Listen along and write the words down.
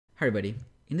Hi everybody,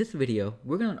 in this video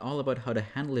we're going to learn all about how to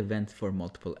handle events for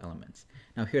multiple elements.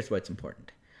 Now here's why it's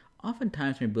important.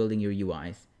 Oftentimes when you're building your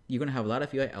UIs, you're going to have a lot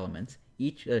of UI elements,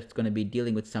 each that's going to be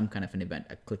dealing with some kind of an event,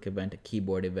 a click event, a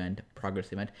keyboard event, a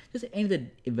progress event, just any of the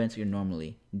events you're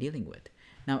normally dealing with.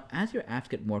 Now as your apps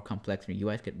get more complex and your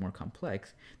UIs get more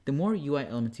complex, the more UI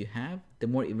elements you have, the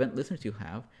more event listeners you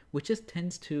have, which just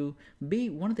tends to be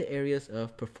one of the areas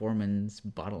of performance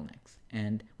bottlenecks.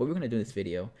 And what we're going to do in this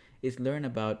video is learn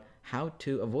about how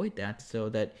to avoid that so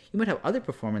that you might have other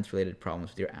performance related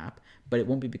problems with your app, but it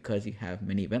won't be because you have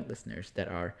many event listeners that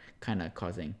are kind of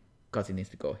causing things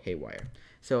to go haywire.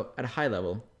 So at a high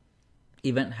level,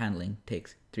 event handling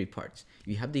takes three parts.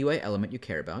 You have the UI element you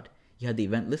care about, you have the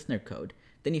event listener code,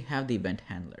 then you have the event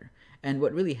handler. And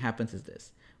what really happens is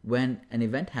this. When an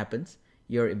event happens,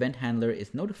 your event handler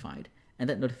is notified, and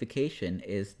that notification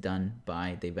is done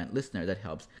by the event listener that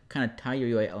helps kind of tie your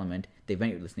UI element, the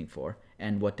event you're listening for,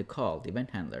 and what to call the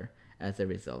event handler as a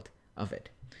result of it.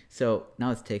 So now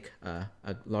let's take a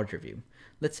larger view.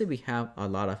 Let's say we have a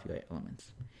lot of UI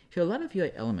elements. If you have a lot of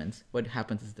UI elements, what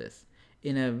happens is this.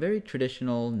 In a very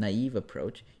traditional, naive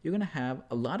approach, you're going to have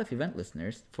a lot of event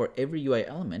listeners for every UI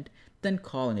element, then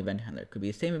call an event handler. Could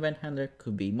be the same event handler,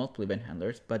 could be multiple event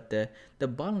handlers, but the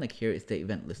bottleneck here is the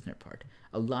event listener part.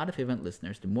 A lot of event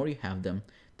listeners, the more you have them,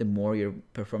 the more your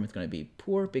performance is going to be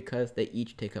poor because they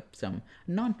each take up some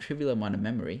non-trivial amount of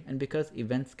memory, and because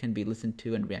events can be listened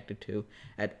to and reacted to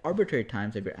at arbitrary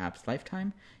times of your app's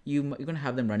lifetime, you're going to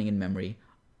have them running in memory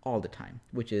all the time,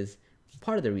 which is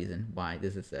part of the reason why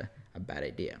this is a bad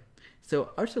idea.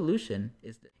 So our solution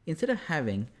is that instead of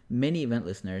having many event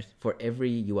listeners for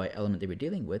every UI element that we're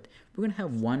dealing with, we're going to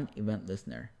have one event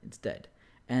listener instead.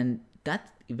 And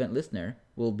that event listener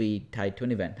will be tied to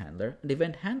an event handler. And the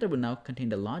event handler will now contain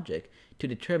the logic to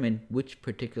determine which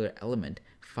particular element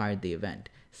fired the event.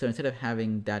 So instead of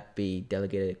having that be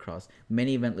delegated across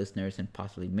many event listeners and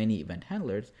possibly many event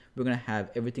handlers, we're going to have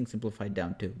everything simplified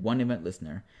down to one event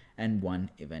listener and one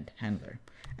event handler.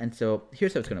 And so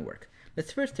here's how it's going to work.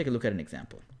 Let's first take a look at an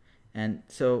example. And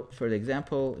so for the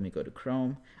example, let me go to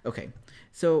Chrome. Okay,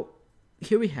 so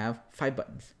here we have 5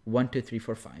 buttons, 1, 2, 3,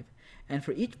 4, 5. And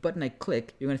for each button I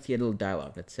click, you're going to see a little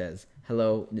dialog that says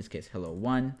hello, in this case, hello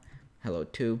 1, hello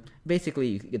 2. Basically,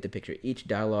 you get the picture. Each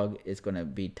dialog is going to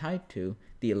be tied to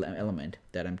the element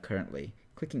that I'm currently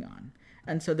clicking on.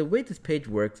 And so the way this page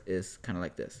works is kind of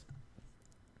like this.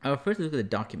 I'll first look at the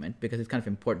document because it's kind of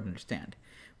important to understand.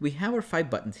 We have our 5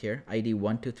 buttons here, ID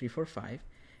 1, 2, 3, 4, 5,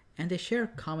 and they share a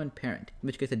common parent, in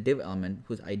which case a div element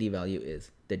whose ID value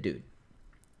is the dude.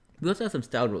 We also have some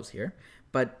style rules here,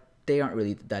 but they aren't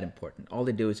really that important. All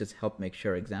they do is just help make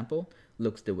sure our example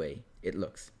looks the way it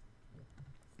looks.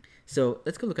 So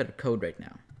let's go look at our code right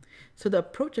now. So the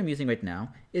approach I'm using right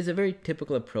now is a very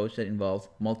typical approach that involves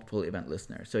multiple event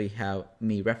listeners. So you have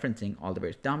me referencing all the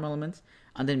various DOM elements,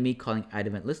 and then me calling add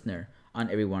event listener on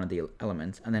every one of the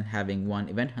elements, and then having one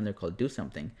event handler called do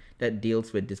something that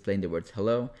deals with displaying the words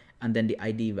hello, and then the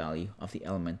ID value of the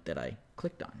element that I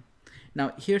clicked on.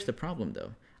 Now here's the problem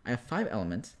though. I have 5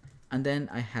 elements, and then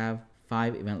I have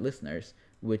 5 event listeners,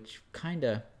 which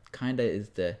kinda is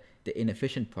the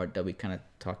inefficient part that we kind of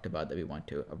talked about that we want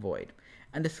to avoid.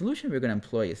 And the solution we're going to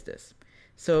employ is this.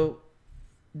 So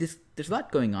there's a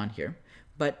lot going on here,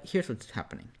 but here's what's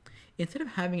happening. Instead of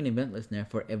having an event listener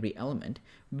for every element,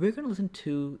 we're going to listen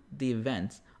to the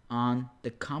events on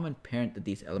the common parent that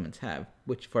these elements have,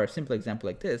 which for a simple example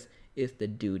like this is the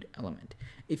dude element.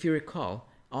 If you recall,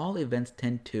 all events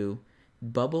tend to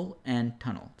bubble and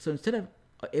tunnel. So instead of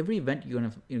every event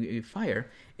you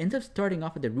fire ends up starting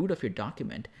off at the root of your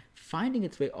document, finding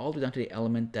its way all the way down to the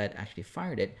element that actually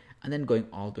fired it, and then going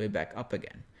all the way back up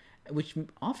again, which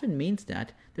often means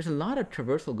that there's a lot of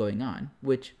traversal going on,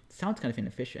 which sounds kind of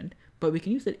inefficient, but we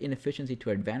can use that inefficiency to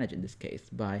our advantage in this case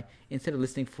by, instead of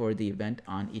listening for the event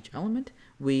on each element,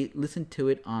 we listen to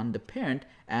it on the parent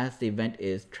as the event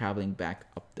is traveling back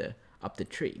up the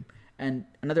tree. And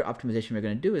another optimization we're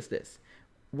going to do is this.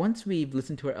 Once we've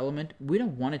listened to our element, we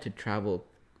don't want it to travel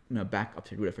back up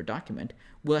to the root of our document.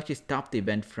 We'll actually stop the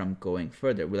event from going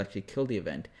further. We'll actually kill the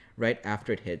event right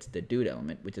after it hits the dude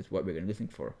element, which is what we're going to be listening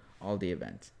for all the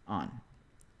events on.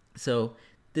 So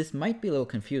this might be a little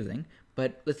confusing,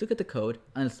 but let's look at the code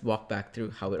and let's walk back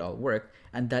through how it all worked,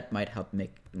 and that might help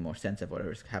make more sense of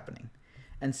whatever's happening.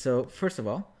 And so first of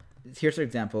all, here's our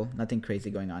example, nothing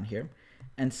crazy going on here.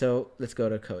 And so let's go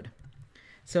to code.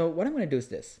 So what I'm going to do is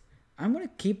this. I'm going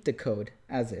to keep the code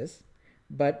as is,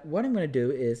 but what I'm going to do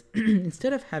is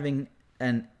instead of having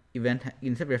an event,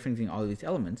 instead of referencing all of these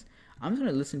elements, I'm just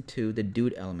going to listen to the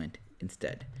dude element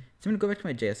instead. So I'm going to go back to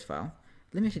my JS file.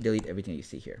 Let me actually delete everything you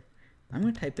see here. I'm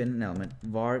going to type in an element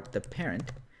var the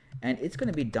parent, and it's going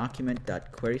to be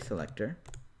document.querySelector,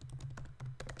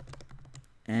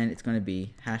 and it's going to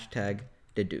be hashtag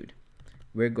the dude.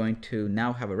 We're going to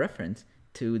now have a reference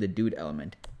to the dude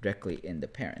element directly in the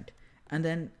parent. And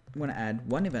then I'm going to add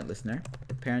one event listener,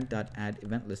 the parent.add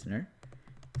event listener.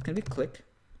 It's going to be click,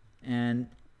 and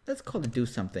let's call it do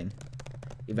something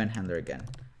event handler again.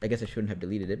 I guess I shouldn't have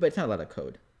deleted it, but it's not a lot of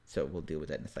code, so we'll deal with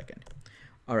that in a second.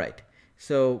 All right,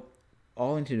 so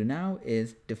all I need to do now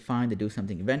is define the do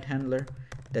something event handler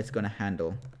that's going to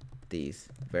handle these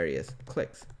various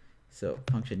clicks. So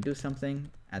function do something,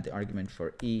 add the argument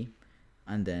for e,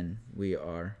 and then we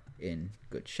are in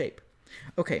good shape.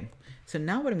 Okay, so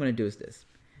now what I'm going to do is this.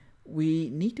 We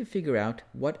need to figure out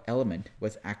what element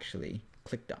was actually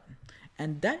clicked on.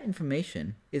 And that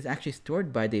information is actually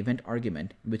stored by the event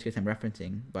argument, in which case I'm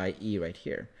referencing by e right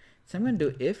here. So I'm going to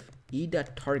do if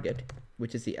e.target,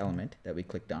 which is the element that we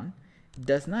clicked on,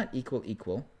 does not equal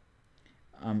e.current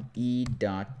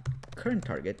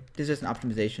target. This is just an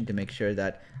optimization to make sure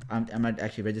that I'm not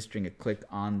actually registering a click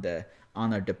on the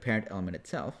parent element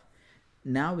itself.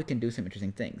 Now we can do some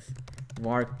interesting things.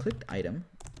 Var clicked item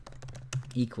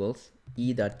equals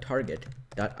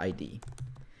e.target.id.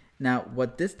 Now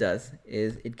what this does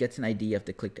is it gets an ID of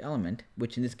the clicked element,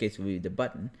 which in this case will be the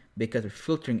button, because we're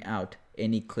filtering out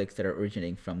any clicks that are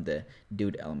originating from the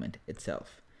dude element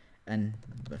itself. And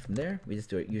from there we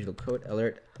just do our usual code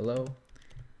alert hello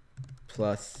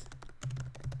plus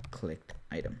clicked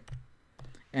item.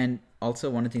 And also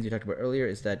one of the things we talked about earlier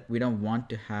is that we don't want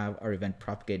to have our event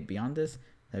propagate beyond this.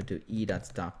 I have to do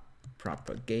e.stop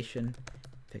propagation,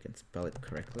 if I can spell it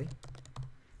correctly,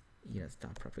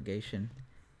 e.stop propagation,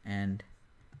 and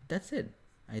that's it.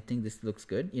 I think this looks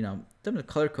good. You know, some of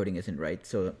the color coding isn't right,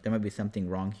 so there might be something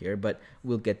wrong here, but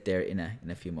we'll get there in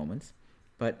a few moments.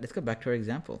 But let's go back to our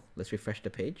example. Let's refresh the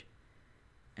page,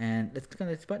 and let's click on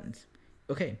these buttons.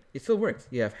 Okay, it still works.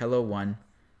 You have hello 1,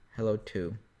 hello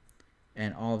 2,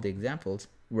 and all of the examples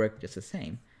work just the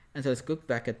same. And so let's look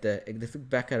back at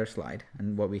our slide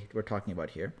and what we're talking about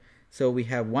here. So we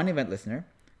have one event listener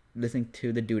listening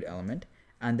to the dude element,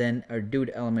 and then our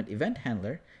dude element event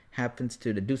handler happens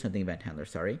to the do something event handler,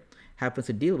 happens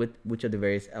to deal with which of the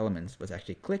various elements was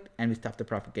actually clicked, and we stop the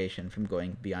propagation from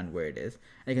going beyond where it is.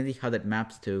 And you can see how that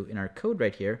maps to in our code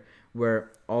right here,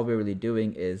 where all we're really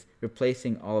doing is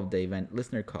replacing all of the event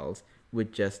listener calls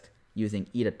with just using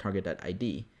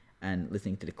e.target.id and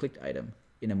listening to the clicked item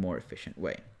in a more efficient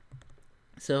way.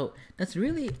 So that's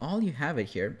really all you have it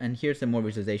here, and here's some more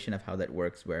visualization of how that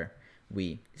works, where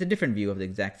it's a different view of the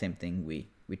exact same thing we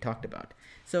talked about.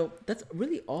 So that's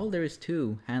really all there is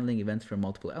to handling events from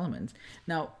multiple elements.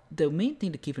 Now, the main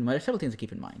thing to keep in mind, there's several things to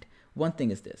keep in mind. One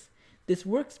thing is this. This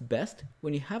works best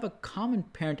when you have a common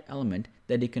parent element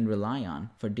that you can rely on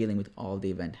for dealing with all the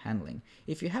event handling.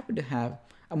 If you happen to have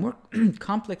a more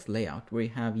complex layout where you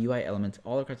have UI elements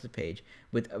all across the page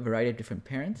with a variety of different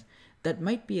parents, that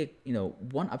might be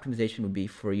one optimization would be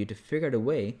for you to figure out a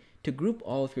way to group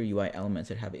all of your UI elements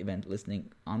that have event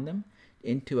listening on them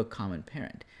into a common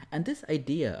parent. And this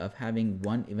idea of having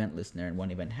one event listener and one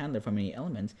event handler for many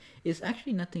elements is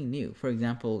actually nothing new. For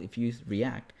example, if you use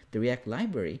React, the React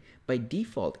library, by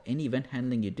default, any event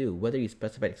handling you do, whether you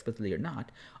specify it explicitly or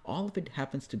not, all of it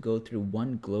happens to go through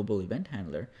one global event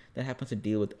handler that happens to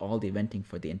deal with all the eventing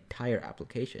for the entire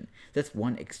application. That's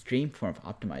one extreme form of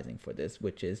optimizing for this,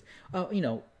 which is,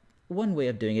 one way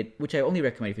of doing it, which I only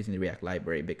recommend if using the React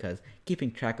library, because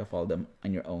keeping track of all of them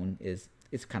on your own is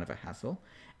kind of a hassle.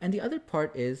 And the other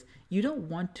part is you don't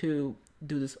want to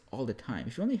do this all the time.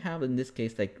 If you only have, in this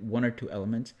case, like one or two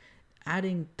elements,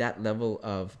 adding that level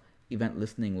of event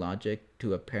listening logic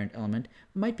to a parent element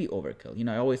might be overkill. One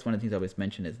of the things I always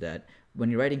mention is that when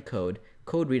you're writing code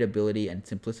readability and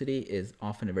simplicity is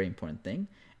often a very important thing,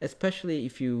 especially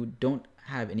if you don't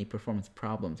have any performance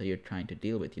problems that you're trying to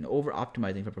deal with. Over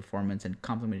optimizing for performance and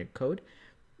complicated your code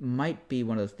might be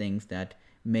one of those things that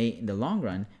may in the long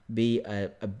run be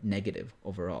a negative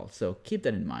overall. So keep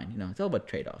that in mind. It's all about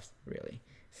trade-offs, really.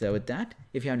 So with that,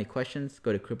 if you have any questions,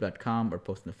 go to Krupa.com or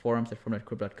post in the forums at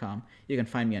forum.krupa.com. You can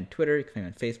find me on Twitter, you can find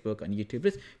me on Facebook, on YouTube.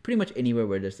 Just pretty much anywhere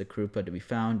where there's a Krupa to be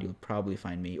found, you'll probably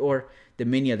find me, or the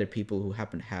many other people who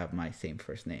happen to have my same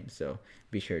first name. So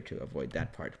be sure to avoid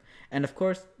that part. And of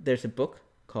course, there's a book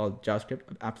called JavaScript,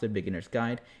 Absolute Beginner's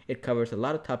Guide. It covers a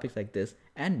lot of topics like this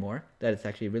and more that is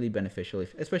actually really beneficial,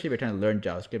 especially if you're trying to learn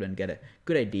JavaScript and get a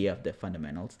good idea of the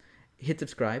fundamentals. Hit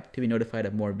subscribe to be notified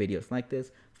of more videos like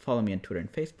this. Follow me on Twitter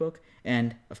and Facebook.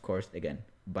 And of course, again,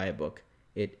 buy a book.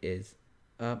 It's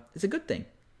a good thing.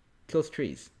 Kills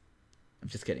trees. I'm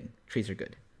just kidding. Trees are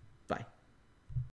good. Bye.